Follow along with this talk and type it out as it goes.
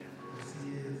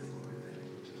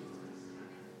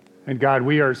And God,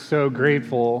 we are so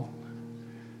grateful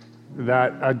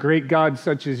that a great God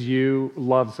such as you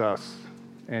loves us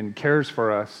and cares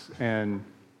for us and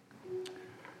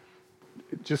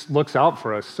just looks out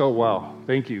for us so well.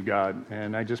 Thank you, God.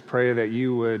 And I just pray that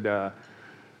you would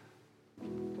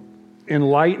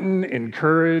enlighten,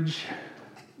 encourage,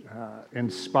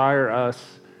 inspire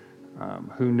us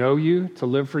who know you to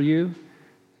live for you.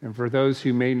 And for those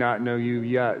who may not know you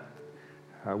yet,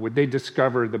 would they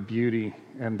discover the beauty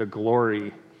and the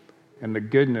glory and the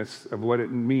goodness of what it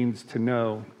means to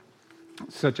know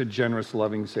such a generous,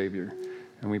 loving Savior.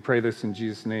 And we pray this in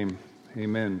Jesus' name.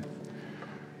 Amen.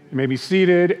 You may be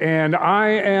seated. And I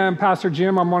am Pastor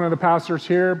Jim. I'm one of the pastors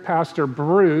here. Pastor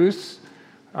Bruce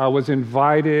was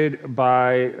invited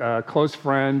by a close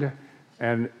friend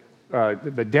and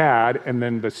the dad and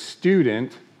then the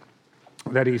student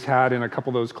that he's had in a couple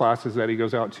of those classes that he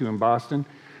goes out to in Boston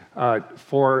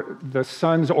for the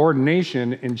son's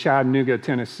ordination in Chattanooga,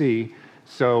 Tennessee.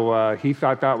 So he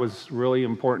thought that was really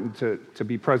important to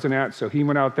be present at. So he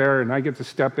went out there, and I get to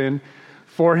step in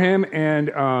for him.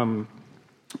 And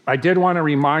I did want to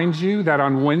remind you that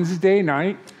on Wednesday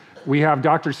night, we have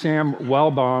Dr. Sam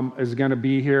Wellbaum is going to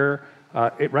be here,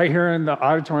 right here in the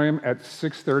auditorium at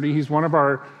 6:30. He's one of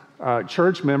our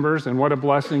church members, and what a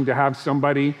blessing to have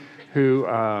somebody who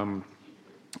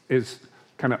is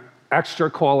kind of extra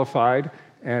qualified,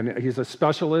 and he's a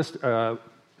specialist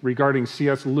regarding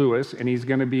C.S. Lewis, and he's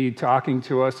going to be talking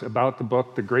to us about the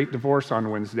book, The Great Divorce,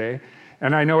 on Wednesday.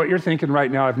 And I know what you're thinking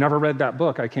right now. I've never read that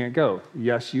book. I can't go.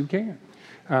 Yes, you can.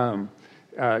 I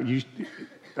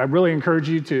really encourage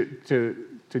you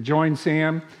to join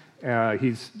Sam.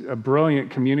 He's a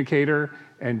brilliant communicator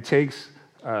and takes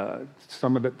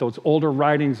some of those older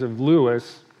writings of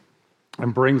Lewis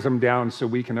and brings them down so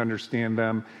we can understand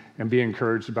them and be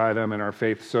encouraged by them in our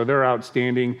faith. So they're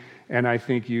outstanding, and I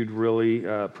think you'd really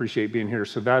appreciate being here.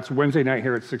 So that's Wednesday night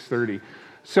here at 6:30.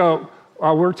 So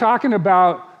we're talking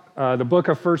about the book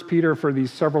of 1 Peter for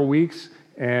these several weeks,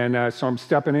 and so I'm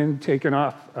stepping in, taking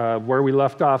off where we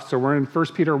left off. So we're in 1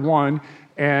 Peter 1,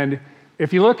 and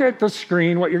if you look at the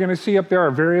screen, what you're going to see up there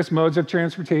are various modes of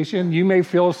transportation. You may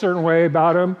feel a certain way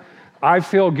about them. I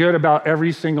feel good about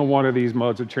every single one of these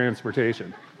modes of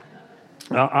transportation.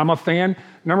 I'm a fan.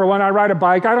 Number one, I ride a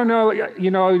bike. I don't know,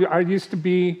 I used to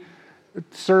be a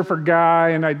surfer guy,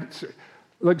 and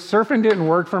surfing didn't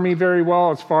work for me very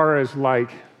well as far as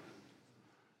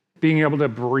being able to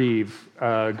breathe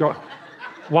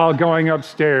while going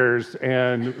upstairs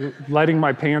and letting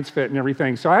my pants fit and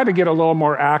everything. So I had to get a little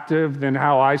more active than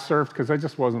how I surfed because I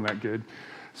just wasn't that good.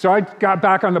 So I got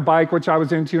back on the bike, which I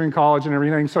was into in college and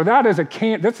everything. So that's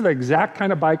the exact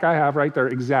kind of bike I have right there,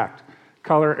 exact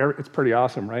color. It's pretty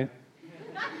awesome, right?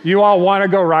 You all want to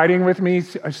go riding with me?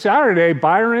 Saturday,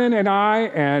 Byron and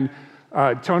I and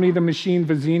Tony the Machine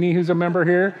Vizzini, who's a member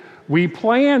here, we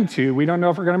don't know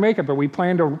if we're going to make it, but we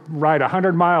plan to ride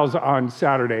 100 miles on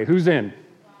Saturday. Who's in?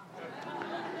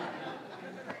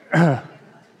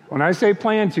 When I say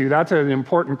plan to, that's an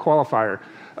important qualifier.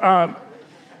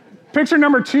 Picture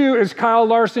number 2 is Kyle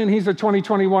Larson. He's a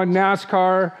 2021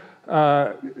 NASCAR.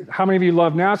 How many of you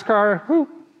love NASCAR? Whew.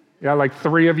 Yeah, like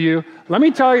 3 of you. Let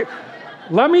me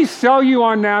sell you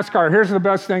on NASCAR. Here's the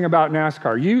best thing about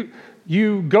NASCAR.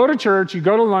 You go to church, you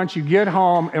go to lunch, you get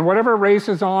home, and whatever race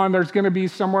is on, there's going to be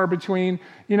somewhere between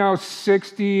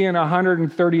 60 and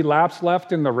 130 laps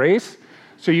left in the race.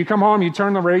 So you come home, you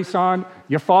turn the race on,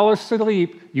 you fall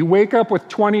asleep, you wake up with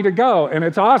 20 to go, and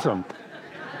it's awesome.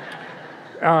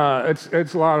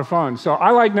 It's a lot of fun. So I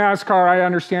like NASCAR. I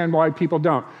understand why people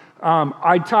don't.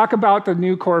 I talk about the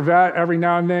new Corvette every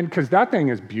now and then because that thing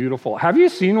is beautiful. Have you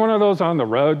seen one of those on the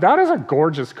road? That is a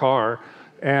gorgeous car,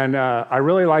 and I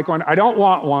really like one. I don't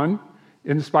want one,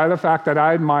 in spite of the fact that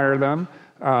I admire them.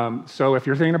 So if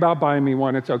you're thinking about buying me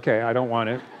one, it's okay. I don't want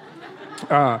it.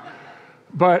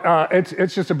 But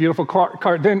it's just a beautiful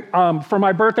car. Then for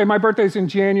my birthday's in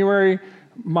January,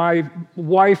 my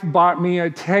wife bought me a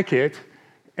ticket,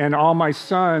 and all my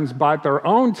sons bought their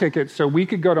own tickets so we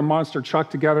could go to Monster Truck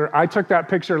together. I took that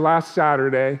picture last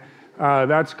Saturday.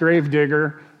 That's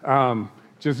Gravedigger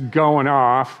just going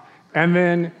off. And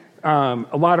then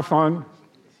a lot of fun.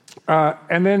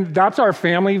 And then that's our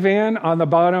family van on the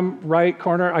bottom right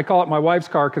corner. I call it my wife's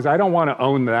car because I don't want to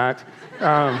own that.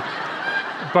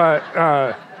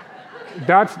 But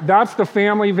that's the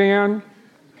family van.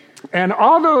 And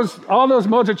all those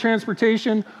modes of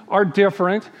transportation are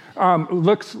different.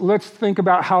 Let's think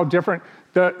about how different.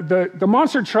 The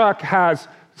monster truck has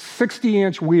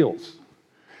 60-inch wheels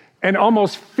and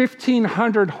almost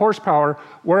 1,500 horsepower,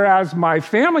 whereas my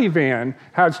family van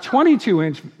has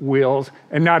 22-inch wheels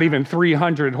and not even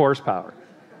 300 horsepower.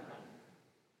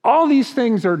 All these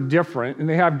things are different, and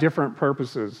they have different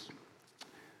purposes.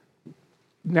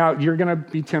 Now, you're going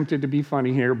to be tempted to be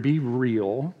funny here. Be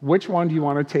real. Which one do you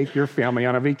want to take your family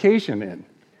on a vacation in?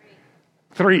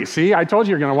 Three. See, I told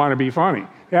you you're going to want to be funny.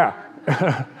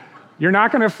 Yeah. You're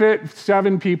not going to fit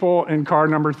 7 people in car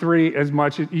number 3 as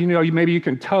much as, maybe you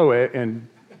can tow it,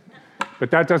 but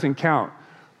that doesn't count.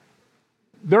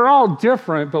 They're all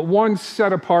different, but one's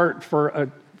set apart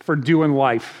for doing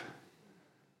life.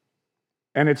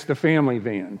 And it's the family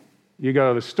van. You go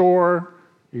to the store,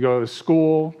 you go to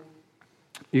school,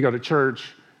 you go to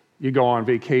church, you go on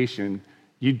vacation.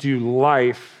 You do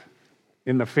life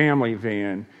in the family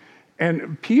van.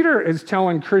 And Peter is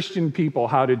telling Christian people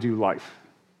how to do life.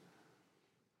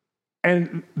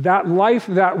 And that life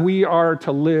that we are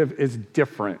to live is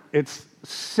different. It's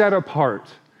set apart.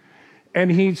 And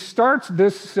he starts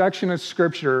this section of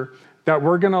scripture that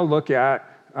we're going to look at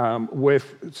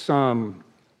with some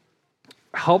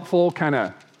helpful kind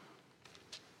of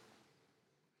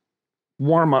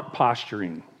warm-up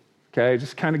posturing, okay?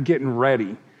 Just kind of getting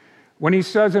ready. When he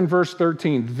says in verse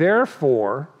 13,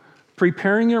 therefore,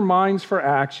 preparing your minds for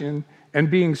action and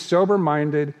being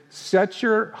sober-minded, set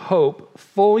your hope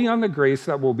fully on the grace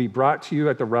that will be brought to you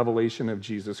at the revelation of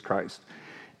Jesus Christ.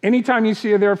 Anytime you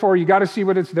see a therefore, you got to see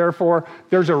what it's there for.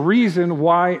 There's a reason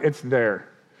why it's there.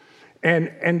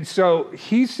 And so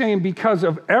he's saying because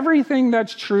of everything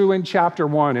that's true in chapter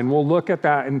 1, and we'll look at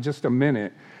that in just a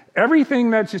minute, everything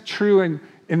that's true in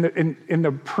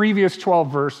the previous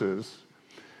 12 verses,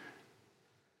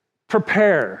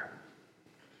 prepare.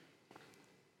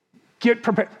 Get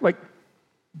prepared.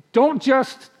 Don't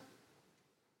just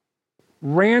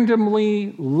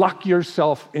randomly luck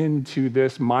yourself into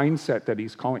this mindset that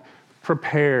he's calling.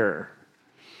 Prepare.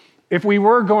 If we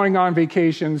were going on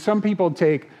vacation, some people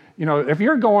take, if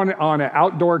you're going on an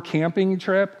outdoor camping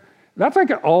trip, that's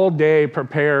like an all-day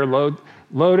prepare, load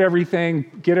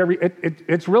everything,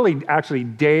 it's really actually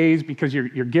days because you're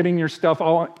getting your stuff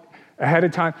all ahead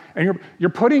of time, and you're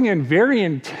putting in very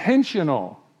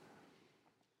intentional,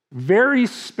 very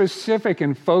specific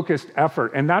and focused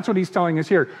effort. And that's what he's telling us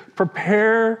here.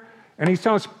 Prepare, and he's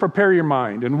telling us prepare your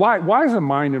mind. And why is the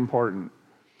mind important?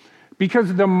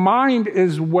 Because the mind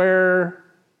is where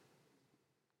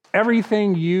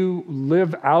everything you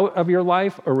live out of your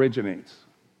life originates.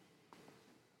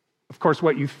 Of course,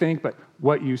 what you think, but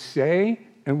what you say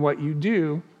and what you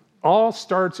do all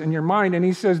starts in your mind. And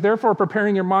he says, therefore,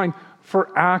 preparing your mind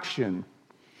for action.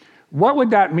 What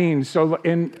would that mean? So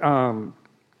in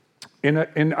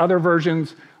other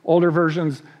versions, older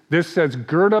versions, this says,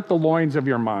 gird up the loins of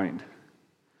your mind.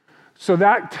 So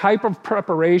that type of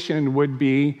preparation would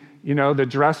be, the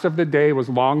dress of the day was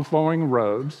long flowing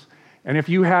robes. And if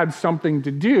you had something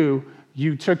to do,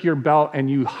 you took your belt and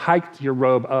you hiked your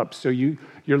robe up so your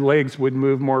legs would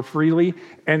move more freely.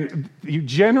 And you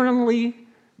generally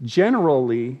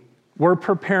were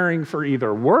preparing for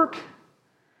either work,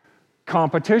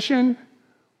 competition,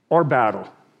 or battle.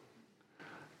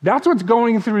 That's what's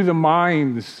going through the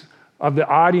minds of the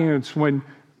audience when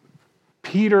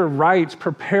Peter writes,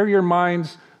 prepare your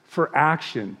minds for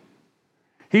action.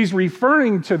 He's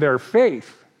referring to their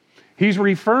faith. He's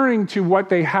referring to what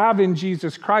they have in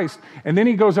Jesus Christ. And then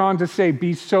he goes on to say,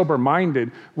 be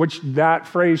sober-minded, which that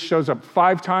phrase shows up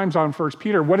 5 times on 1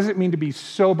 Peter. What does it mean to be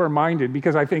sober-minded?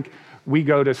 Because I think we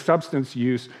go to substance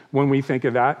use when we think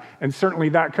of that. And certainly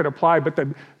that could apply. But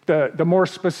the more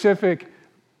specific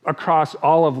across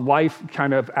all of life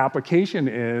kind of application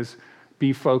is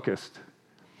be focused.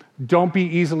 Don't be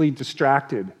easily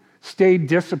distracted. Stay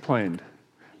disciplined.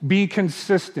 Be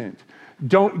consistent.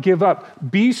 Don't give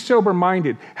up. Be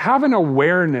sober-minded. Have an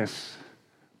awareness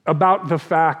about the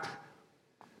fact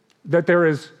that there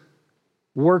is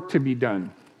work to be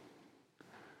done.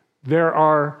 There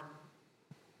are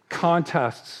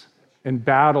contests and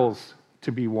battles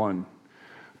to be won.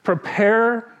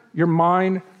 Prepare your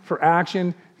mind for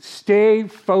action. Stay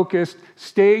focused.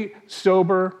 Stay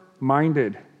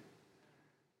sober-minded.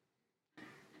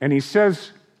 And he says,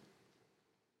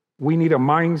 we need a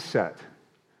mindset.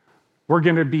 We're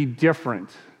going to be different.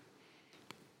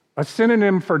 A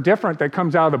synonym for different that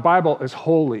comes out of the Bible is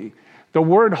holy. The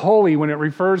word holy, when it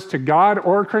refers to God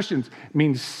or Christians,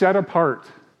 means set apart,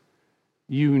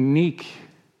 unique.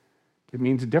 It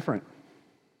means different.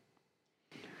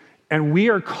 And we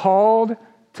are called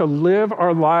to live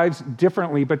our lives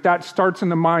differently, but that starts in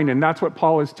the mind, and that's what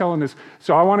Paul is telling us.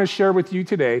 So I want to share with you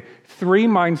today 3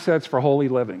 mindsets for holy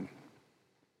living.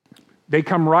 They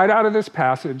come right out of this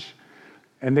passage,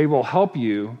 and they will help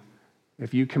you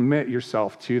if you commit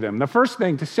yourself to them. The first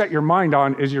thing to set your mind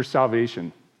on is your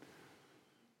salvation.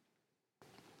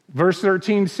 Verse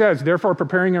 13 says, therefore,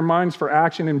 preparing your minds for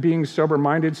action and being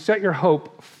sober-minded, set your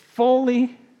hope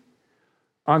fully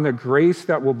on the grace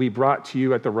that will be brought to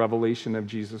you at the revelation of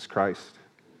Jesus Christ.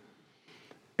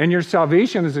 And your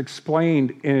salvation is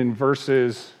explained in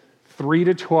verses 3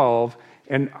 to 12,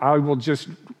 and I will just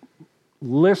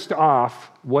list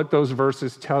off what those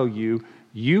verses tell you.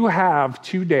 You have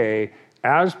today,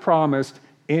 as promised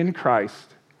in Christ,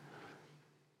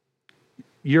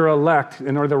 you're elect,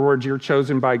 in other words, you're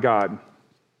chosen by God.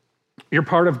 You're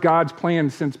part of God's plan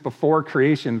since before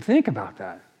creation. Think about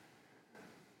that.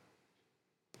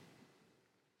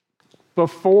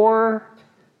 Before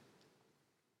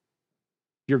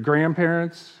your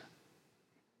grandparents,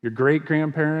 your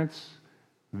great-grandparents,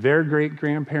 their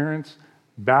great-grandparents,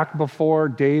 back before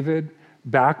David,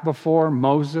 back before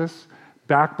Moses,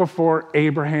 back before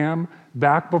Abraham,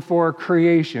 back before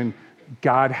creation,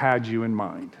 God had you in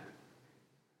mind.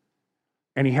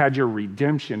 And he had your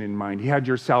redemption in mind. He had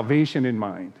your salvation in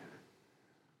mind.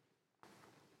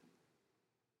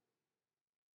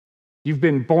 You've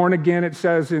been born again, it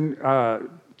says in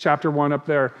chapter 1 up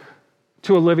there,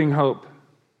 to a living hope.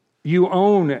 You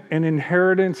own an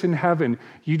inheritance in heaven.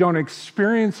 You don't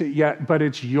experience it yet, but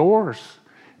it's yours.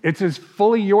 It's as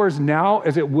fully yours now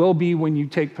as it will be when you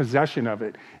take possession of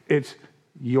it. It's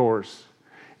yours.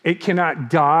 It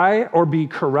cannot die or be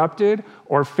corrupted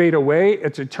or fade away.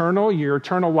 It's eternal. Your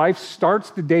eternal life starts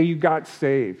the day you got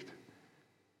saved.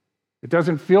 It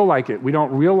doesn't feel like it. We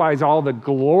don't realize all the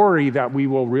glory that we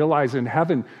will realize in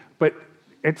heaven, but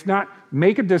it's not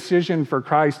make a decision for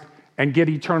Christ and get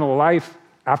eternal life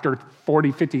after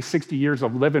 40, 50, 60 years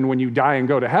of living when you die and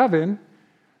go to heaven.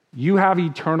 You have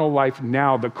eternal life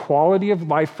now. The quality of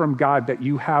life from God that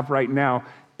you have right now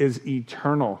is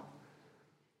eternal.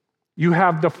 You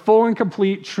have the full and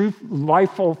complete true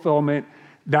life fulfillment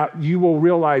that you will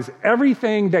realize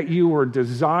everything that you were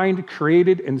designed,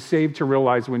 created, and saved to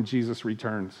realize when Jesus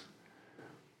returns.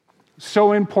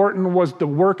 So important was the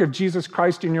work of Jesus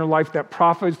Christ in your life that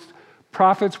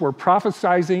prophets were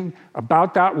prophesying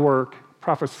about that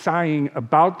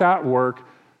work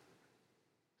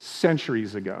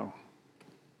centuries ago.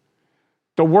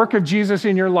 The work of Jesus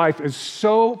in your life is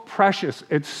so precious,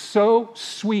 it's so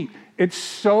sweet, it's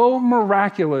so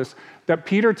miraculous that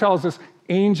Peter tells us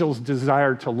angels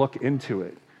desire to look into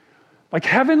it. Like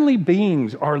heavenly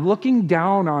beings are looking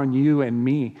down on you and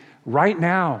me right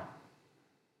now,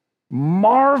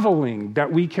 marveling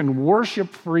that we can worship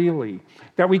freely,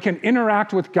 that we can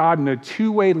interact with God in a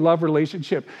two-way love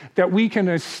relationship, that we can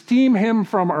esteem him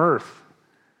from earth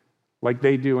like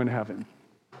they do in heaven.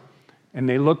 And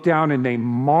they look down and they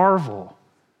marvel.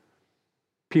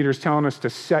 Peter's telling us to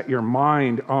set your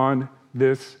mind on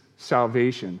this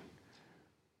salvation.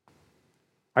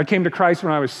 I came to Christ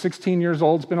when I was 16 years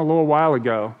old. It's been a little while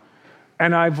ago.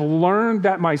 And I've learned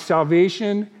that my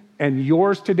salvation and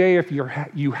yours today, if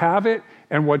you have it,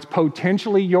 and what's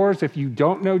potentially yours if you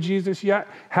don't know Jesus yet,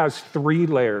 has 3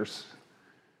 layers.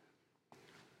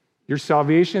 Your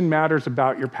salvation matters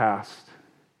about your past.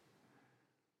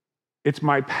 It's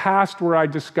my past where I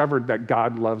discovered that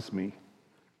God loves me.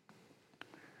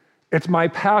 It's my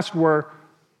past where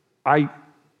I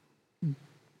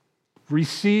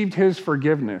received his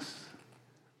forgiveness.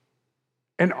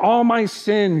 And all my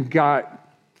sin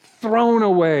got thrown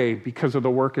away because of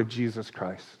the work of Jesus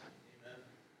Christ. Amen.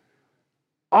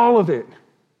 All of it.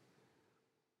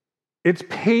 It's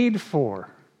paid for.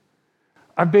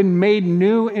 I've been made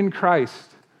new in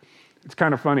Christ. It's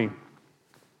kind of funny.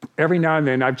 Every now and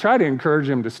then, I've tried to encourage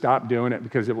him to stop doing it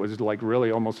because it was like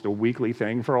really almost a weekly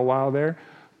thing for a while there.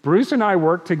 Bruce and I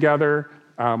worked together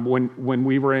when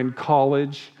we were in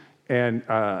college, and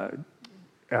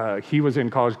he was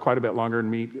in college quite a bit longer than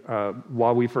me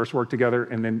while we first worked together,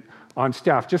 and then on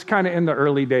staff, just kind of in the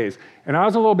early days. And I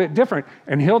was a little bit different,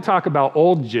 and he'll talk about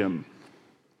old Jim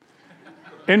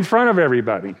in front of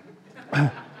everybody.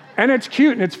 And it's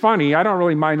cute and it's funny. I don't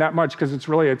really mind that much because it's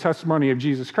really a testimony of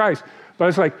Jesus Christ. But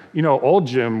it's like, old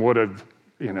Jim would have,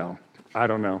 I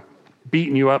don't know,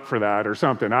 beaten you up for that or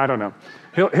something. I don't know.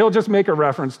 He'll just make a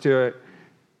reference to it.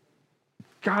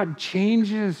 God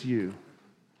changes you.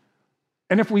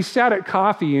 And if we sat at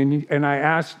coffee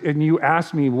and you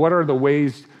asked me, what are the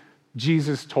ways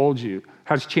Jesus told you,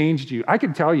 has changed you? I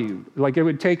could tell you, like it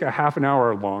would take a half an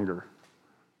hour longer.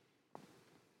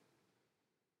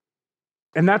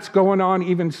 And that's going on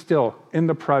even still in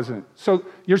the present. So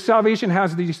your salvation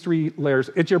has these 3 layers.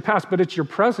 It's your past, but it's your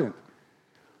present.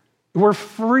 We're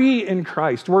free in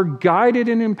Christ. We're guided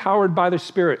and empowered by the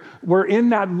Spirit. We're in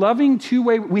that loving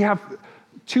two-way, we have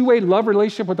two-way love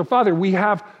relationship with the Father. We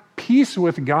have peace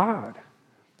with God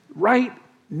right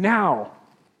now.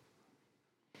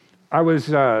 I was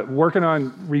working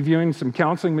on reviewing some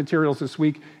counseling materials this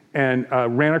week and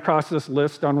ran across this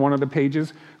list on one of the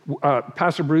pages.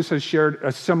 Pastor Bruce has shared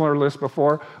a similar list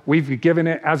before. We've given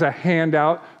it as a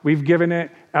handout. We've given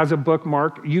it as a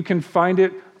bookmark. You can find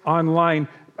it online.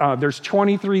 There's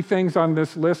 23 things on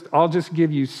this list. I'll just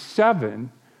give you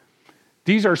 7.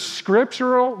 These are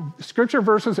scripture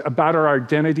verses about our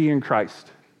identity in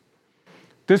Christ.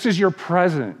 This is your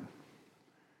present.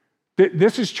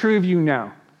 This is true of you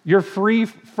now. You're free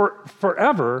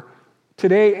forever,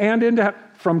 today and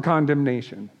from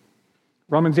condemnation.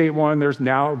 Romans 8:1, there's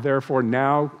now, therefore,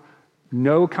 now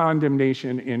no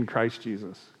condemnation in Christ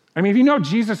Jesus. I mean, if you know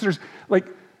Jesus,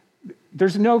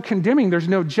 there's no condemning, there's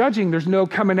no judging, there's no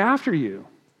coming after you.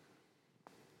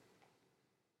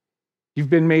 You've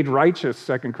been made righteous,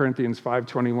 2 Corinthians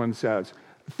 5:21 says.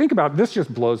 Think about this,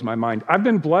 just blows my mind. I've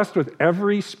been blessed with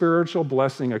every spiritual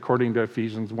blessing according to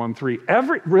Ephesians 1:3.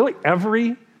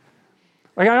 Every?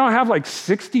 Like I don't have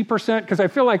 60%, because I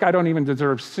feel like I don't even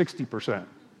deserve 60%.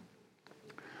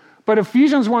 But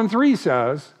Ephesians 1:3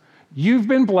 says, you've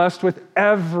been blessed with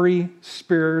every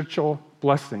spiritual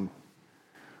blessing.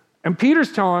 And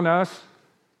Peter's telling us,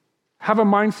 have a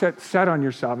mindset set on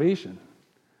your salvation.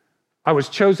 I was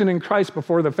chosen in Christ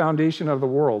before the foundation of the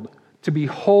world to be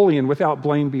holy and without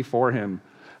blame before him.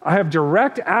 I have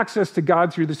direct access to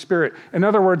God through the Spirit. In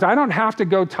other words, I don't have to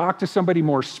go talk to somebody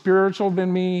more spiritual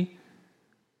than me,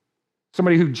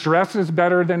 somebody who dresses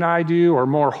better than I do, or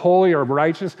more holy or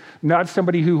righteous, not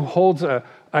somebody who holds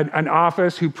an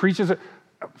office, who preaches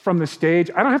from the stage.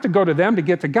 I don't have to go to them to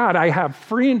get to God. I have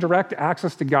free and direct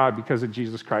access to God because of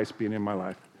Jesus Christ being in my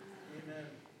life. Amen.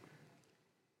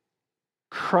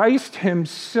 Christ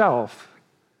himself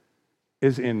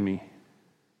is in me.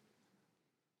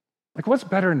 What's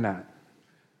better than that?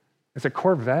 Is a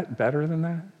Corvette better than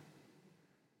that?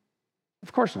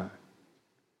 Of course not.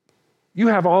 You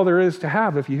have all there is to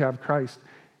have if you have Christ.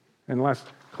 And last,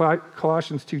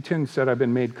 Colossians 2:10 said, I've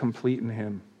been made complete in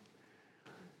him.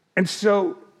 And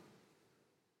so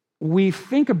we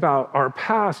think about our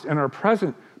past and our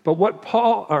present, but what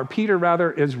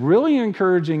Peter is really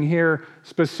encouraging here,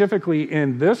 specifically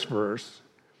in this verse,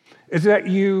 is that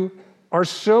you are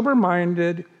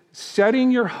sober-minded,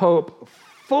 setting your hope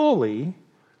fully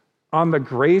on the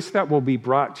grace that will be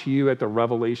brought to you at the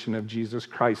revelation of Jesus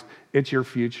Christ. It's your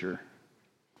future.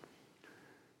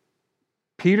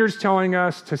 Peter's telling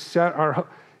us to set our hope.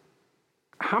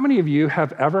 How many of you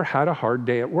have ever had a hard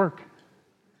day at work?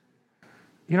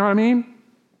 You know what I mean?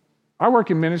 I work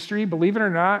in ministry. Believe it or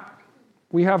not,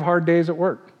 we have hard days at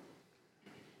work.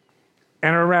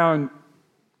 And around,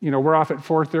 we're off at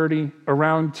 4:30.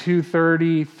 Around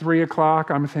 2:30, 3 o'clock,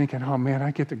 I'm thinking, oh man,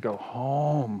 I get to go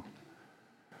home.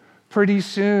 Pretty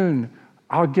soon,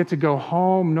 I'll get to go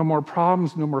home. No more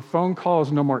problems, no more phone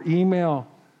calls, no more email,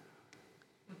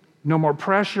 no more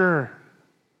pressure.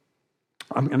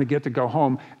 I'm going to get to go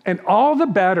home. And all the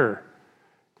better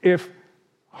if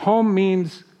home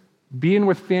means being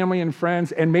with family and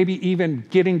friends and maybe even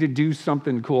getting to do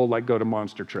something cool like go to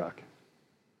Monster Truck.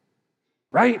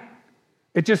 Right?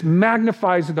 It just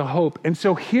magnifies the hope. And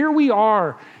so here we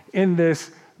are in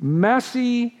this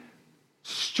messy,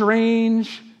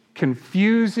 strange,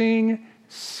 confusing,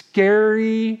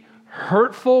 scary,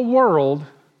 hurtful world,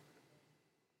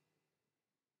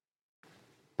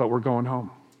 but we're going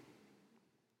home.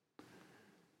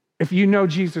 If you know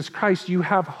Jesus Christ, you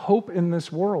have hope in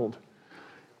this world.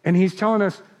 And he's telling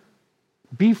us,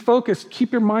 be focused,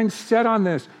 keep your mind set on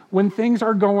this. When things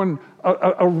are going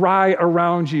awry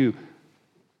around you,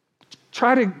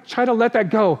 try to let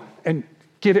that go and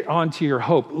get it onto your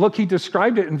hope. Look, he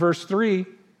described it in verse 3.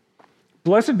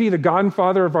 Blessed be the God and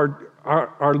Father of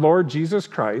our Lord Jesus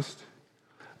Christ.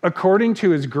 According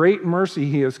to his great mercy,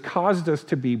 he has caused us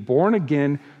to be born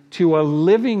again to a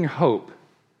living hope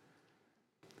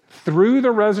through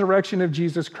the resurrection of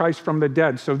Jesus Christ from the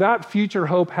dead. So that future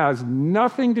hope has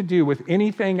nothing to do with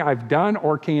anything I've done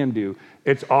or can do.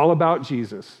 It's all about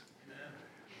Jesus. Amen.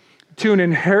 To an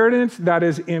inheritance that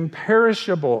is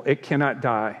imperishable, it cannot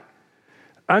die.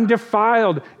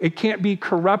 Undefiled, it can't be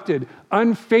corrupted.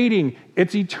 Unfading,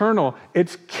 it's eternal.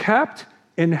 It's kept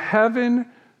in heaven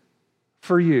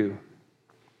for you,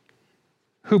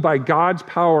 who by God's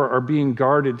power are being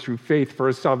guarded through faith for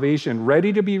a salvation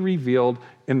ready to be revealed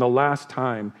in the last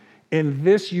time. In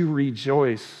this you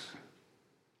rejoice,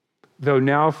 though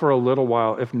now for a little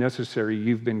while, if necessary,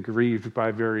 you've been grieved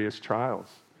by various trials.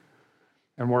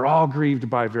 And we're all grieved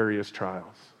by various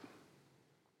trials.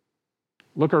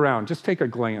 Look around, just take a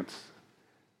glance.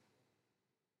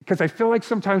 Because I feel like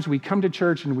sometimes we come to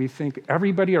church and we think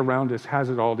everybody around us has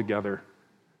it all together.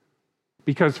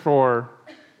 Because for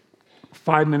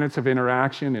 5 minutes of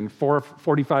interaction and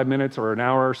 45 minutes or an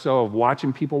hour or so of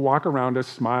watching people walk around us,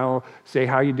 smile, say,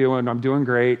 how you doing? I'm doing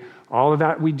great. All of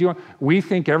that we do. We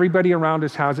think everybody around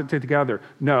us has it together.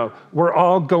 No, we're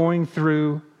all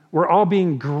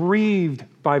being grieved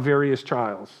by various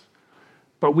trials.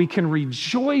 But we can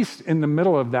rejoice in the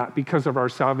middle of that because of our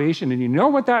salvation. And you know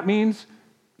what that means?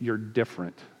 You're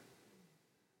different.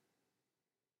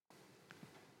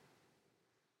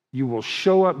 You will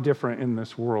show up different in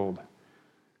this world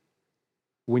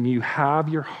when you have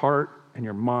your heart and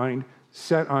your mind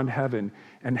set on heaven.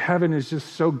 And heaven is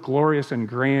just so glorious and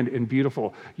grand and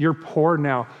beautiful. You're poor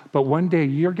now, but one day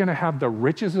you're going to have the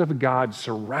riches of God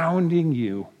surrounding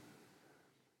you.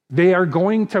 They are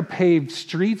going to pave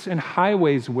streets and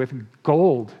highways with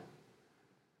gold.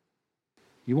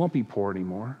 You won't be poor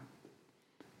anymore.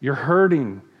 You're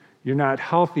hurting. You're not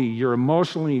healthy. You're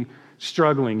emotionally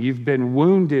struggling. You've been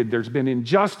wounded. There's been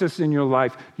injustice in your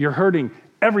life. You're hurting.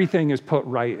 Everything is put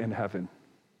right in heaven.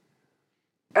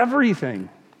 Everything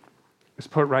is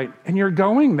put right. And you're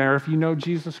going there if you know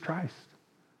Jesus Christ.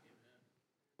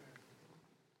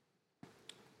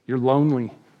 You're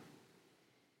lonely.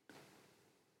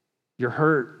 You're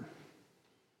hurt.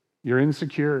 You're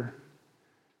insecure.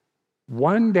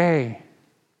 One day,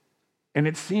 and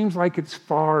it seems like it's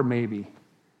far maybe,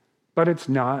 but it's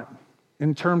not.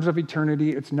 In terms of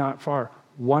eternity, it's not far.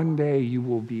 One day you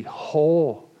will be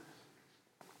whole.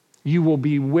 You will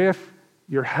be with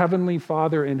your heavenly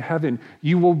Father in heaven.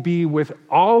 You will be with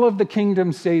all of the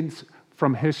kingdom saints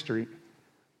from history.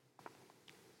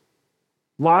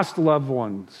 Lost loved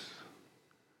ones,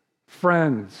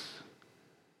 friends,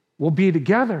 will be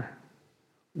together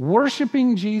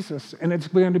worshiping Jesus, and it's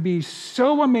going to be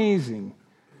so amazing.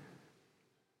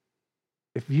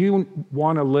 If you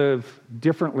want to live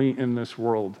differently in this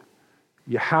world,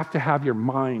 you have to have your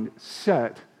mind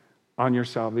set on your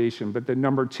salvation. But then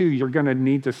number 2, you're going to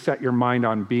need to set your mind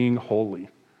on being holy.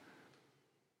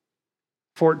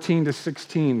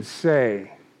 14-16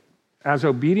 say, as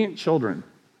obedient children,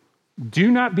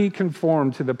 do not be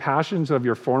conformed to the passions of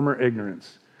your former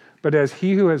ignorance, but as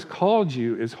he who has called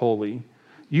you is holy,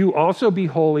 you also be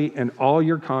holy in all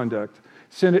your conduct,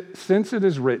 since it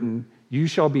is written, you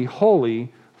shall be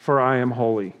holy, for I am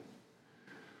holy.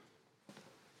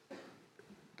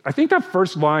 I think that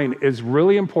first line is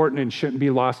really important and shouldn't be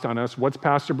lost on us. What's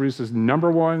Pastor Bruce's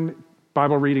number 1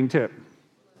 Bible reading tip?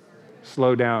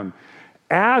 Slow down.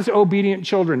 As obedient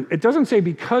children, it doesn't say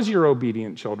because you're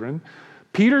obedient children.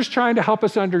 Peter's trying to help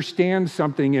us understand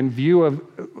something in view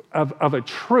of a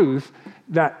truth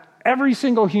that every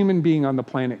single human being on the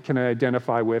planet can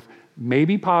identify with,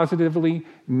 maybe positively,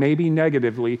 maybe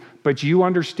negatively, but you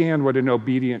understand what an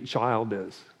obedient child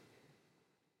is.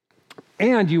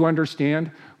 And you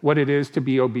understand what it is to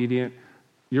be obedient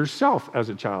yourself as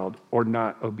a child or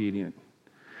not obedient.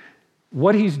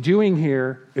 What he's doing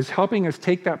here is helping us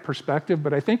take that perspective,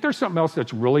 but I think there's something else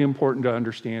that's really important to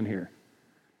understand here.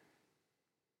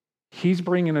 He's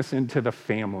bringing us into the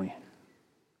family.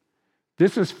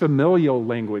 This is familial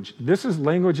language. This is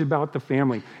language about the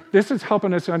family. This is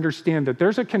helping us understand that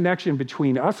there's a connection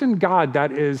between us and God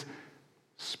that is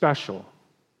special,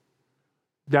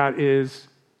 that is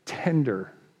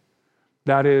tender,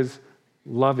 that is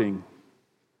loving.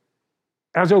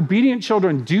 As obedient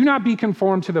children, do not be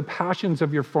conformed to the passions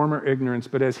of your former ignorance,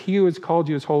 but as he who has called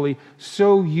you is holy,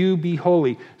 so you be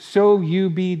holy, so you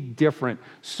be different,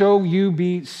 so you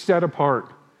be set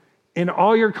apart in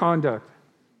all your conduct,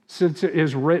 since it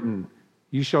is written,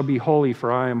 you shall be holy,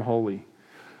 for I am holy.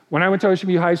 When I went to Ocean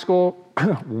View High School,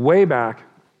 way back,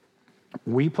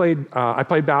 I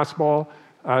played basketball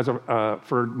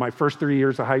for my first 3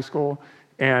 years of high school,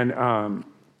 and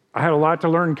I had a lot to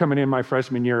learn coming in my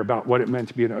freshman year about what it meant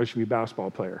to be an Ocean View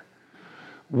basketball player.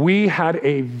 We had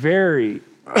a very,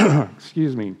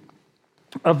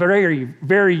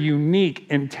 very unique,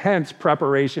 intense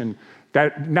preparation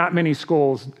that not many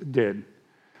schools did.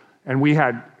 And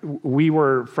we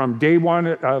were from day one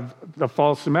of the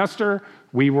fall semester,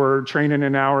 we were training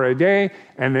an hour a day,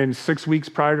 and then 6 weeks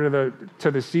prior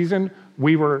to the season,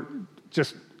 we were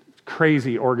just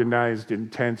crazy organized,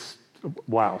 intense,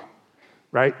 wow.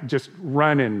 Right? Just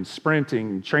running,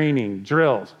 sprinting, training,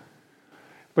 drills.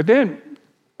 But then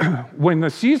when the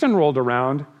season rolled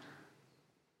around,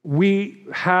 we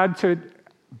had to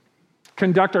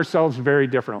conduct ourselves very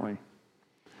differently.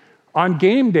 On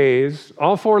game days,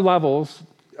 all 4 levels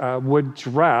would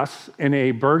dress in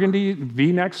a burgundy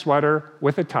V-neck sweater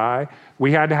with a tie.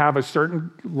 We had to have a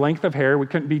certain length of hair. We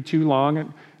couldn't be too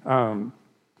long.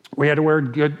 We had to wear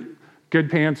good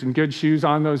pants and good shoes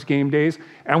on those game days.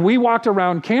 And we walked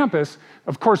around campus.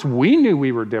 Of course, we knew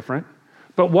we were different,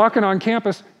 But walking on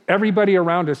campus, everybody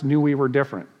around us knew we were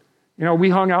different. We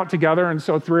hung out together, and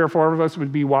so 3 or 4 of us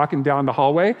would be walking down the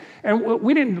hallway, and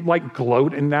we didn't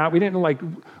gloat in that.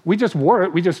 We just wore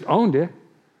it. We just owned it.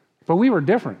 But we were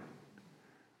different.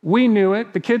 We knew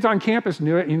it. The kids on campus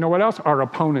knew it. You know what else? Our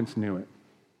opponents knew it.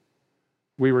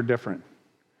 We were different.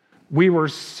 We were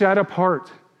set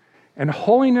apart. And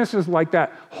holiness is like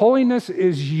that. Holiness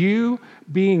is you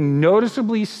being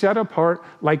noticeably set apart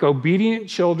like obedient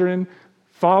children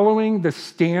following the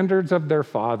standards of their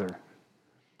father.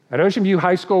 At Ocean View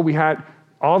High School, we had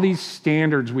all these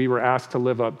standards we were asked to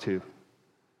live up to.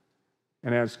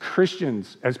 And as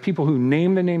Christians, as people who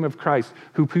name the name of Christ,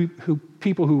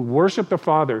 people who worship the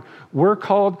Father, we're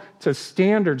called to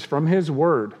standards from His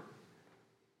Word.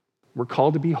 We're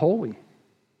called to be holy.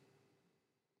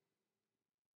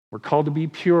 We're called to be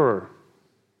pure.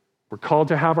 We're called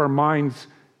to have our minds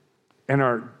and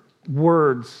our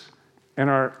words and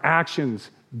our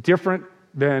actions different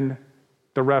than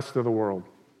the rest of the world.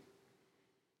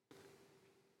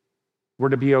 We're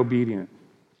to be obedient.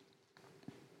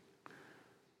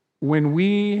 When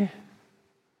we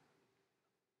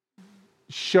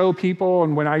show people,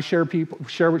 and when I show people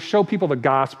the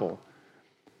gospel,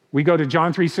 we go to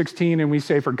John 3:16 and we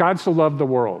say, "For God so loved the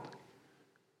world."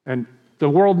 And the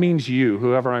world means you,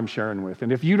 whoever I'm sharing with.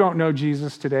 And if you don't know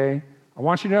Jesus today, I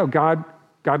want you to know God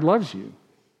loves you.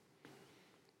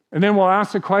 And then we'll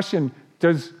ask the question,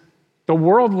 does the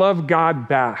world love God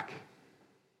back?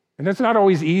 And it's not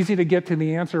always easy to get to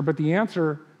the answer, but the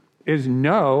answer is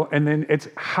no. And then it's,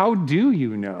 how do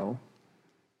you know?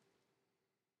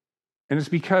 And it's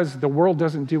because the world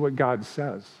doesn't do what God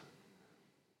says.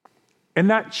 And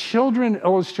that children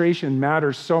illustration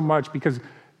matters so much because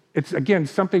it's, again,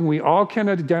 something we all can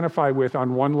identify with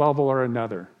on one level or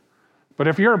another. But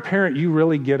if you're a parent, you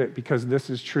really get it because this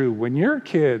is true. When your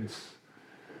kids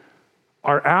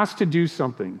are asked to do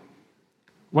something,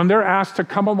 when they're asked to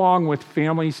come along with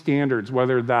family standards,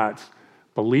 whether that's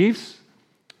beliefs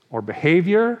or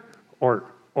behavior or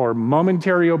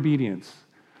momentary obedience,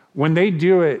 when they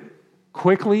do it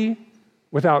quickly,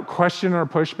 without question or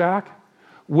pushback,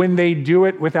 when they do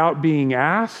it without being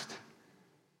asked,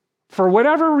 for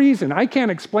whatever reason, I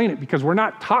can't explain it because we're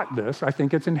not taught this. I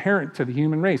think it's inherent to the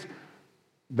human race.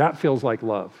 That feels like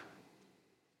love.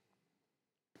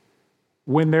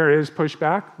 When there is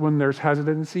pushback, when there's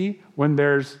hesitancy, when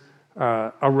there's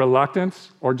a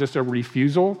reluctance or just a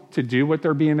refusal to do what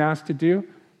they're being asked to do,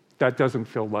 that doesn't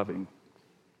feel loving.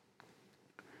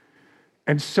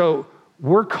 And so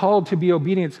we're called to be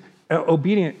obedient,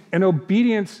 and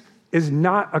obedience is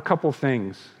not a couple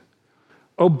things.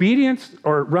 Obedience,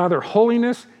 or rather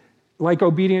holiness, like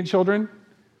obedient children,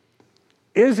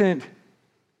 isn't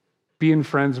being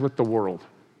friends with the world.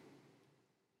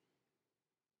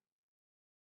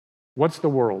 What's the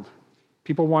world?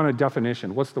 People want a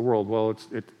definition. What's the world? Well,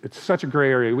 it's such a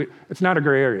gray area. It's not a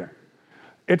gray area.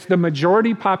 It's the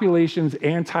majority population's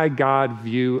anti-God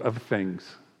view of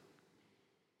things.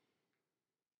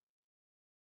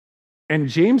 And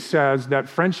James says that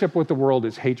friendship with the world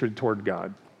is hatred toward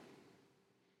God.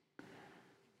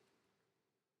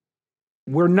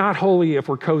 We're not holy if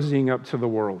we're cozying up to the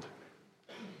world.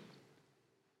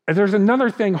 And there's another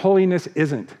thing holiness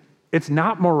isn't. It's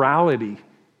not morality.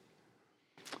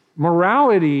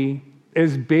 Morality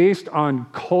is based on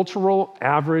cultural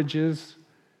averages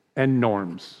and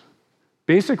norms.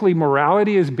 Basically,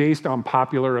 morality is based on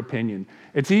popular opinion.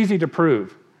 It's easy to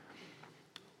prove.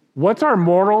 What's our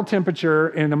moral temperature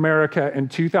in America in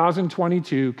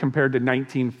 2022 compared to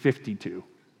 1952?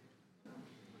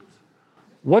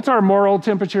 What's our moral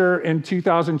temperature in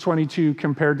 2022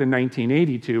 compared to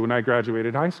 1982 when I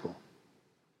graduated high school?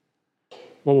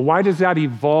 Well, why does that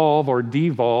evolve or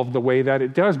devolve the way that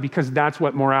it does? Because that's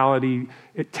what morality,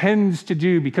 it tends to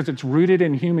do, because it's rooted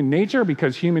in human nature,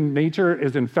 because human nature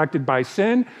is infected by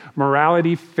sin,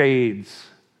 morality fades.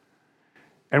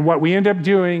 And what we end up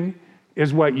doing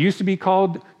is what used to be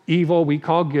called evil, we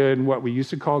call good, and what we used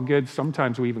to call good,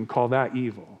 sometimes we even call that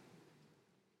evil.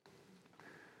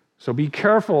 So be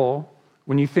careful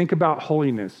when you think about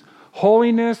holiness.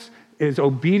 Holiness is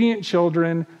obedient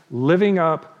children living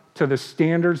up to the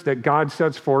standards that God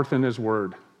sets forth in His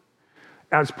Word.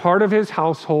 As part of His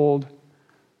household,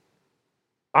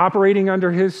 operating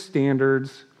under His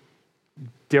standards,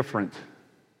 different.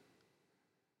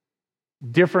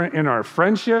 Different in our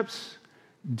friendships,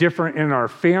 different in our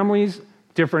families,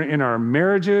 different in our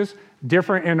marriages,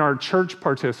 different in our church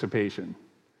participation.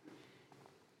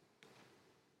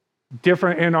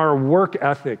 Different in our work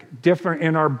ethic, different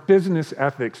in our business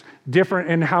ethics, different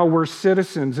in how we're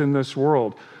citizens in this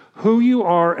world. Who you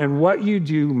are and what you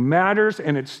do matters,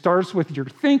 and it starts with your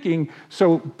thinking.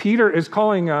 So Peter is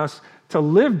calling us to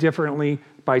live differently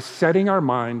by setting our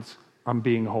minds on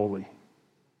being holy.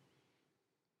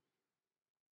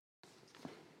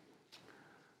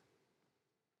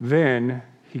 Then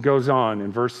he goes on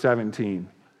in verse 17.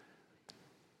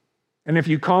 And if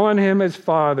you call on him as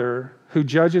Father, who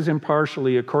judges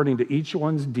impartially according to each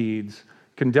one's deeds,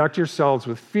 conduct yourselves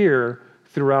with fear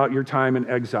throughout your time in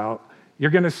exile.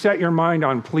 You're going to set your mind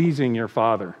on pleasing your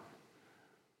Father.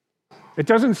 It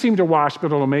doesn't seem to wash, but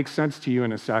it'll make sense to you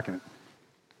in a second.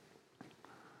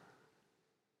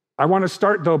 I want to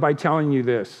start, though, by telling you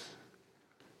this.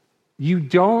 You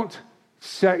don't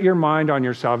set your mind on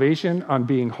your salvation, on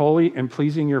being holy and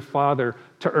pleasing your Father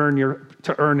to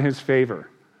earn his favor.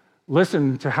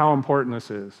 Listen to how important this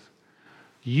is.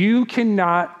 You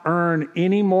cannot earn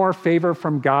any more favor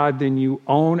from God than you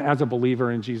own as a believer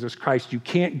in Jesus Christ. You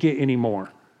can't get any more.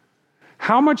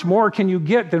 How much more can you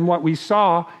get than what we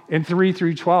saw in 3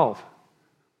 through 12?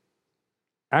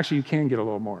 Actually, you can get a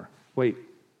little more. Wait,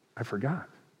 I forgot.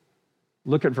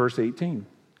 Look at verse 18.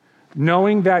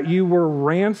 Knowing that you were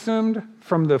ransomed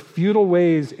from the futile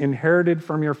ways inherited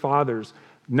from your fathers,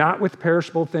 not with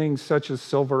perishable things such as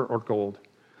silver or gold,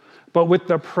 but with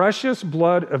the precious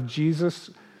blood of Jesus,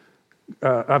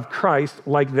 of Christ,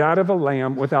 like that of a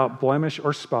lamb without blemish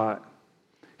or spot.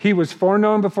 He was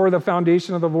foreknown before the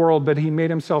foundation of the world, but he made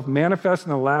himself manifest in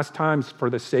the last times for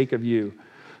the sake of you,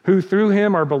 who through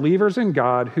him are believers in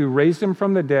God, who raised him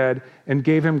from the dead and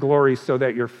gave him glory, so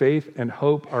that your faith and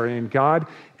hope are in God.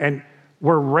 And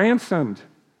we're ransomed.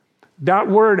 That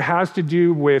word has to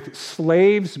do with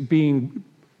slaves being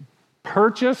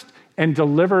purchased and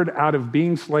delivered out of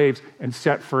being slaves and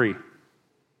set free.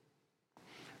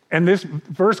 And this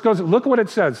verse goes, look what it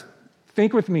says.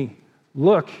 Think with me.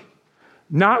 Look,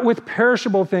 not with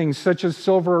perishable things such as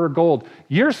silver or gold.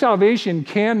 Your salvation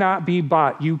cannot be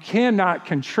bought. You cannot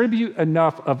contribute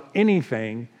enough of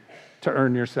anything to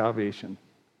earn your salvation.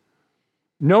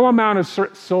 No amount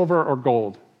of silver or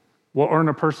gold will earn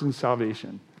a person's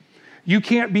salvation. You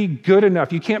can't be good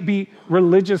enough. You can't be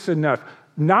religious enough.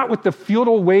 Not with the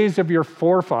futile ways of your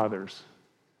forefathers.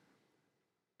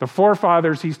 The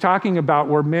forefathers he's talking about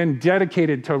were men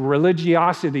dedicated to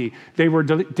religiosity. They were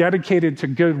dedicated to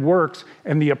good works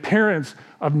and the appearance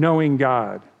of knowing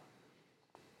God.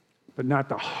 But not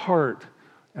the heart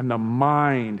and the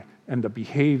mind and the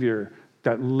behavior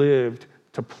that lived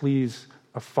to please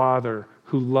a Father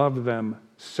who loved them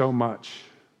so much.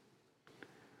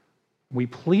 We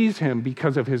please him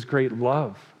because of his great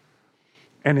love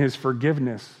and his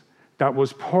forgiveness that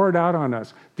was poured out on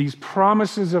us. These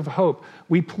promises of hope.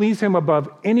 We please him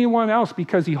above anyone else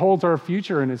because he holds our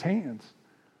future in his hands.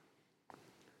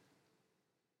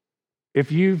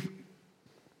 If you've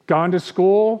gone to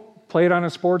school, played on a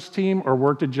sports team, or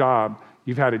worked a job,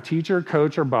 you've had a teacher,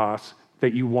 coach, or boss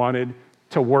that you wanted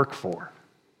to work for.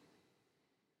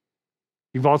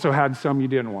 You've also had some you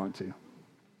didn't want to.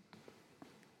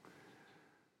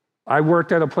 I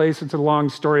worked at a place, it's a long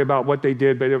story about what they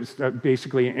did, but it was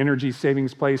basically an energy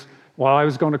savings place while I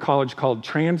was going to college called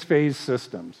Transphase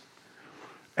Systems.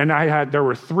 And there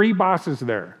were 3 bosses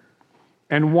there.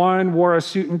 And one wore a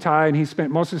suit and tie, and he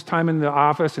spent most of his time in the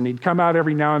office, and he'd come out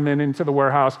every now and then into the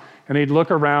warehouse, and he'd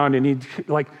look around, and he'd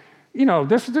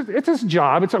it's his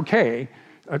job, it's okay.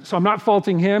 So I'm not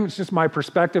faulting him, it's just my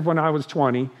perspective when I was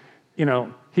 20.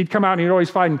 He'd come out and he'd always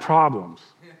find problems.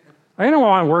 I didn't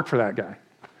want to work for that guy.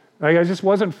 I just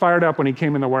wasn't fired up when he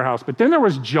came in the warehouse. But then there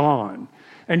was John.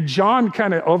 And John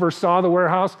kind of oversaw the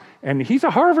warehouse. And he's a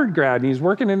Harvard grad. And he's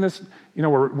working in this,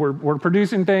 we're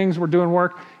producing things, we're doing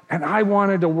work. And I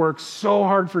wanted to work so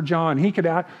hard for John. He could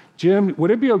ask, Jim, would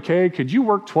it be okay? Could you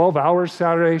work 12 hours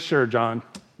Saturday? Sure, John.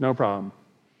 No problem.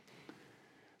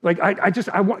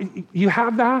 You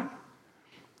have that?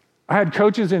 I had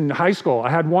coaches in high school. I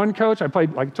had one coach. I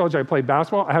played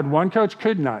basketball. I had one coach,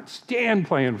 could not stand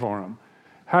playing for him.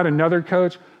 Had another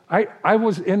coach. I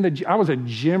was a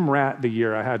gym rat the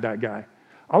year I had that guy.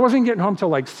 I wasn't getting home till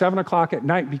like 7 o'clock at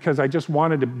night because I just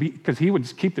wanted to because he would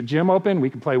keep the gym open. We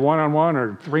could play 1-on-1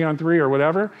 or 3-on-3 or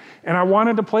whatever. And I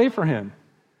wanted to play for him.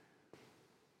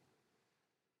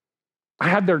 I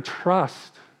had their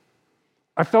trust.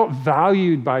 I felt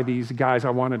valued by these guys I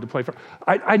wanted to play for.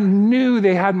 I knew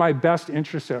they had my best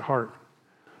interests at heart.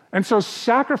 And so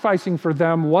sacrificing for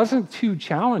them wasn't too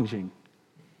challenging.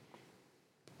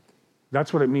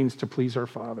 That's what it means to please our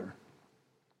Father.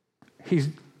 He's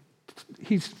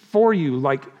for you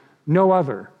like no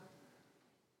other.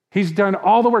 He's done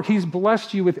all the work. He's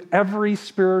blessed you with every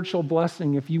spiritual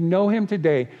blessing. If you know him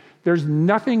today, there's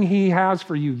nothing he has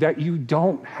for you that you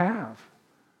don't have.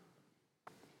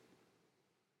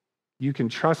 You can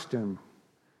trust him.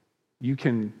 You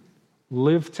can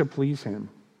live to please him.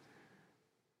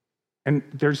 And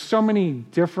there's so many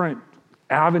different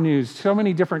avenues, so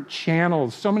many different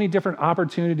channels, so many different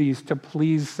opportunities to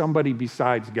please somebody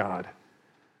besides God.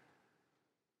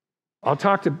 I'll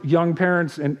talk to young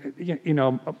parents, and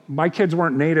my kids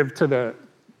weren't native to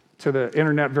the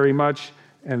internet very much,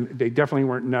 and they definitely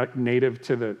weren't native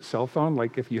to the cell phone.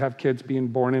 Like if you have kids being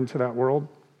born into that world,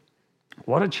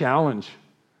 what a challenge.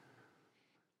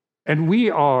 And we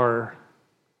are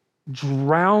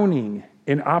drowning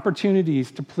in opportunities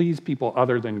to please people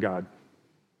other than God.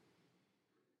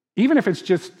 Even if it's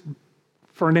just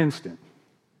for an instant.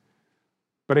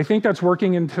 But I think that's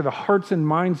working into the hearts and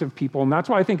minds of people, and that's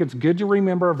why I think it's good to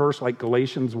remember a verse like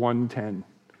Galatians 1:10.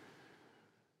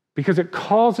 Because it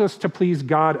calls us to please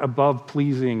God above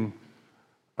pleasing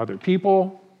other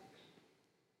people,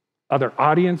 other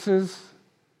audiences,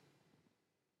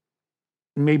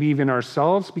 maybe even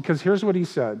ourselves. Because here's what he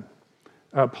said.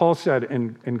 Paul said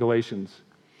in Galatians.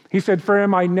 He said, "For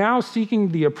am I now seeking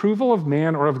the approval of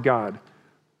man or of God?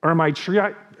 Or am I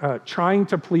trying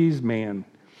to please man?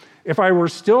 If I were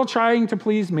still trying to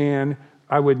please man,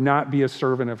 I would not be a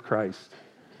servant of Christ."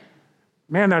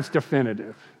 Man, that's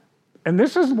definitive. And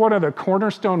this is one of the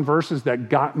cornerstone verses that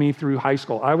got me through high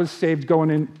school. I was saved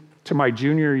going into my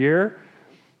junior year,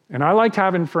 and I liked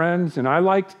having friends, and I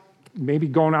liked maybe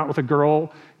going out with a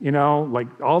girl, like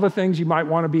all the things you might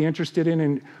want to be interested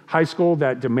in high school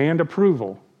that demand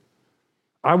approval.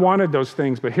 I wanted those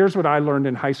things, but here's what I learned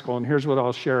in high school, and here's what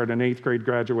I'll share at an 8th grade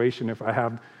graduation if I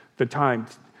have the time,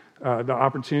 the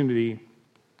opportunity.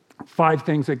 5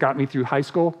 things that got me through high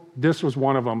school. This was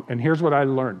one of them, and here's what I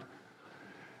learned.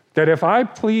 That if I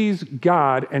please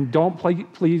God and don't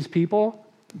please people,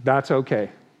 that's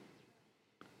okay.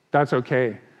 That's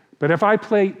okay. But if I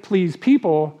please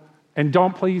people and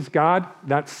don't please God,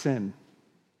 that's sin.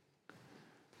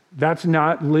 That's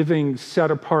not living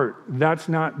set apart. That's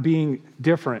not being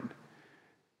different.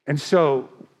 And so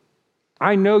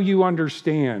I know you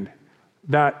understand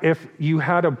that if you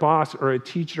had a boss or a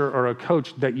teacher or a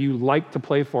coach that you liked to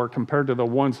play for compared to the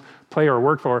ones play or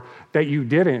work for that you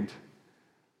didn't,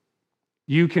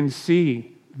 you can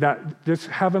see that this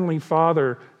heavenly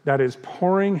Father that is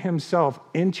pouring himself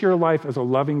into your life as a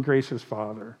loving, gracious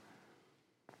Father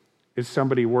is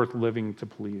somebody worth living to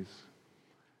please.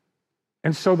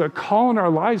 And so the call in our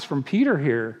lives from Peter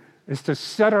here is to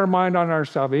set our mind on our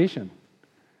salvation,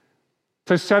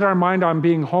 to set our mind on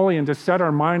being holy, and to set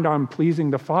our mind on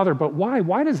pleasing the Father. But why?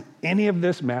 Why does any of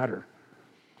this matter?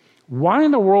 Why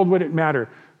in the world would it matter?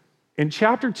 In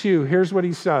chapter 2, here's what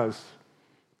he says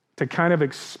to kind of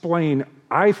explain,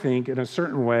 I think, in a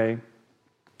certain way,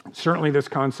 certainly this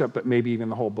concept, but maybe even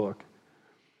the whole book.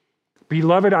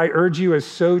 "Beloved, I urge you as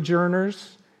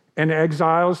sojourners and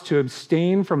exiles to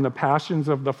abstain from the passions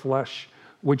of the flesh,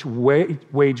 which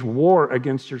wage war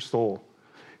against your soul.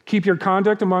 Keep your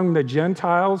conduct among the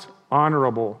Gentiles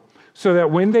honorable, so that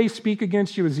when they speak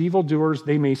against you as evildoers,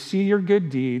 they may see your good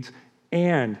deeds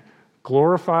and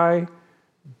glorify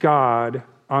God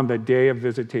on the day of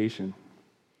visitation."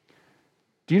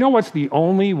 Do you know what's the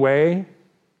only way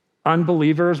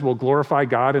unbelievers will glorify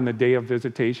God in the day of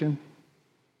visitation?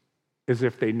 Is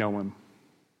if they know him.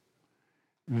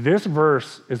 This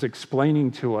verse is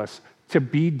explaining to us to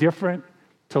be different,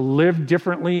 to live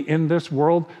differently in this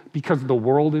world because the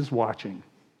world is watching.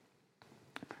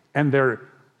 And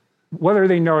whether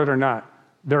they know it or not,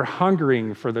 they're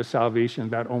hungering for the salvation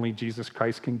that only Jesus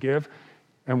Christ can give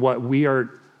and what we are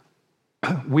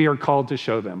called to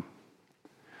show them.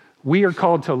 We are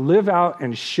called to live out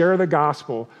and share the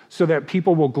gospel so that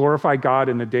people will glorify God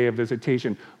in the day of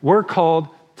visitation. We're called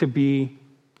to be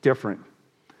different,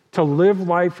 to live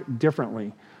life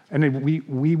differently. And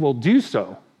we will do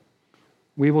so.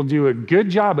 We will do a good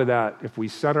job of that if we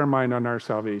set our mind on our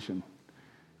salvation.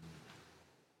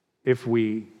 If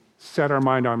we set our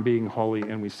mind on being holy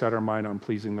and we set our mind on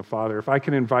pleasing the Father. If I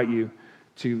can invite you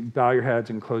to bow your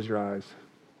heads and close your eyes.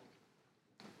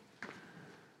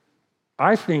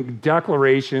 I think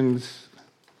declarations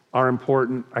are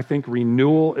important. I think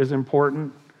renewal is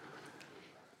important.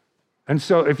 And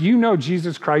so if you know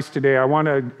Jesus Christ today, I want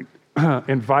to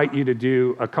invite you to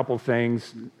do a couple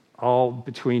things all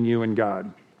between you and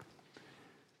God.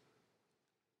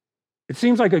 It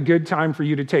seems like a good time for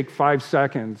you to take 5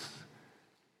 seconds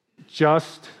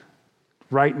just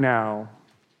right now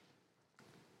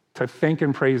to thank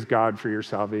and praise God for your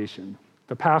salvation,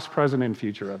 the past, present, and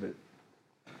future of it.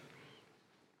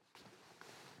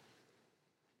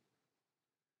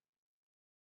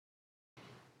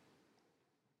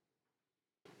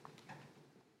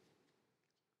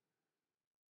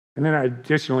 And then I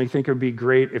additionally think it would be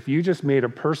great if you just made a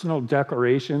personal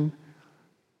declaration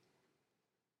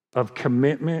of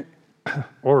commitment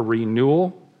or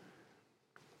renewal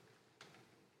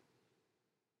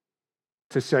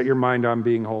to set your mind on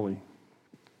being holy.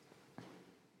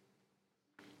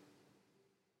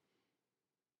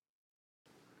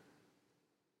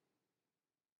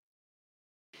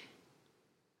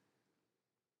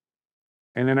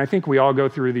 And then I think we all go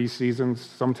through these seasons.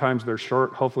 Sometimes they're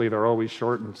short. Hopefully they're always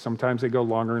short. And sometimes they go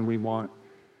longer than we want.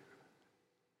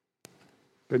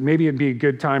 But maybe it'd be a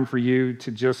good time for you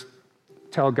to just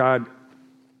tell God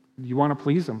you want to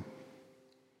please him.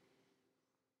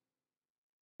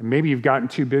 And maybe you've gotten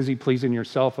too busy pleasing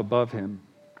yourself above him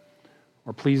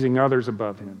or pleasing others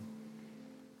above him.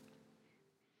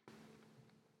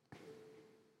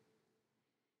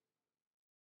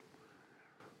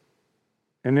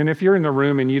 And then if you're in the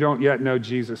room and you don't yet know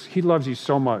Jesus, he loves you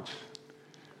so much.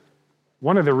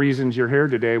 One of the reasons you're here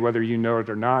today, whether you know it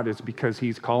or not, is because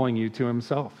he's calling you to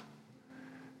himself.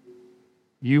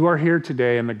 You are here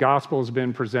today, and the gospel has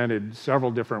been presented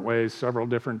several different ways, several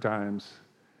different times.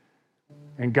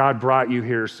 And God brought you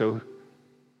here so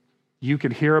you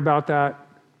could hear about that,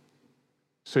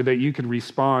 so that you could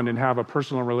respond and have a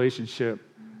personal relationship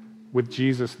with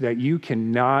Jesus that you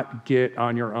cannot get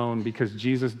on your own, because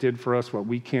Jesus did for us what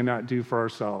we cannot do for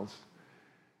ourselves.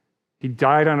 He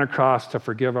died on a cross to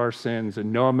forgive our sins,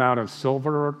 and no amount of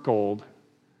silver or gold,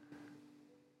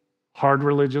 hard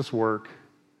religious work,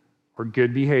 or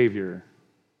good behavior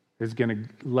is going to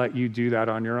let you do that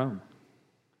on your own.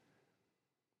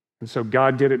 And so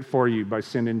God did it for you by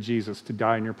sending Jesus to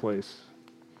die in your place.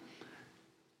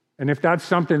 And if that's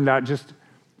something that just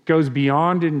goes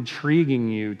beyond intriguing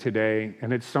you today,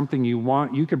 and it's something you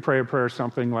want, you could pray a prayer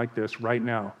something like this right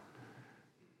now.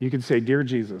 You could say, "Dear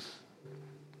Jesus,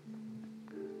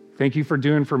 thank you for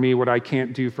doing for me what I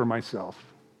can't do for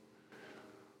myself.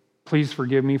 Please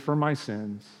forgive me for my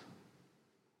sins.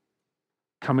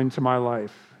 Come into my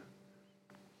life.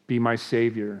 Be my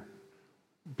Savior.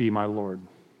 Be my Lord."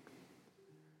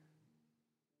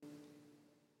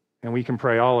 And we can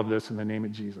pray all of this in the name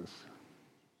of Jesus.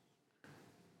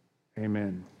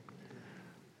 Amen.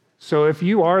 So if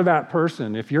you are that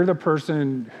person, if you're the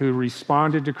person who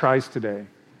responded to Christ today,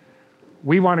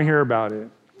 we want to hear about it.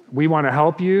 We want to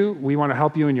help you. We want to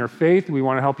help you in your faith. We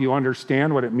want to help you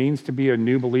understand what it means to be a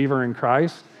new believer in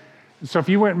Christ. So if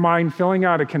you wouldn't mind filling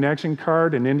out a connection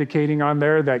card and indicating on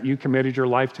there that you committed your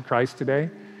life to Christ today,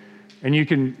 and you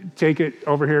can take it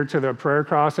over here to the prayer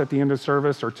cross at the end of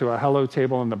service or to a hello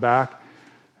table in the back,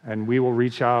 and we will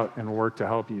reach out and work to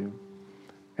help you.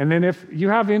 And then if you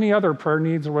have any other prayer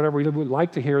needs or whatever, we would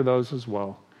like to hear those as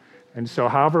well. And so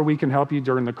however we can help you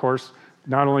during the course,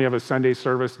 not only of a Sunday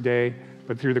service day,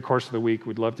 but through the course of the week,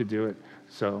 we'd love to do it.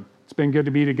 So it's been good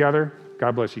to be together.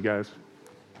 God bless you guys.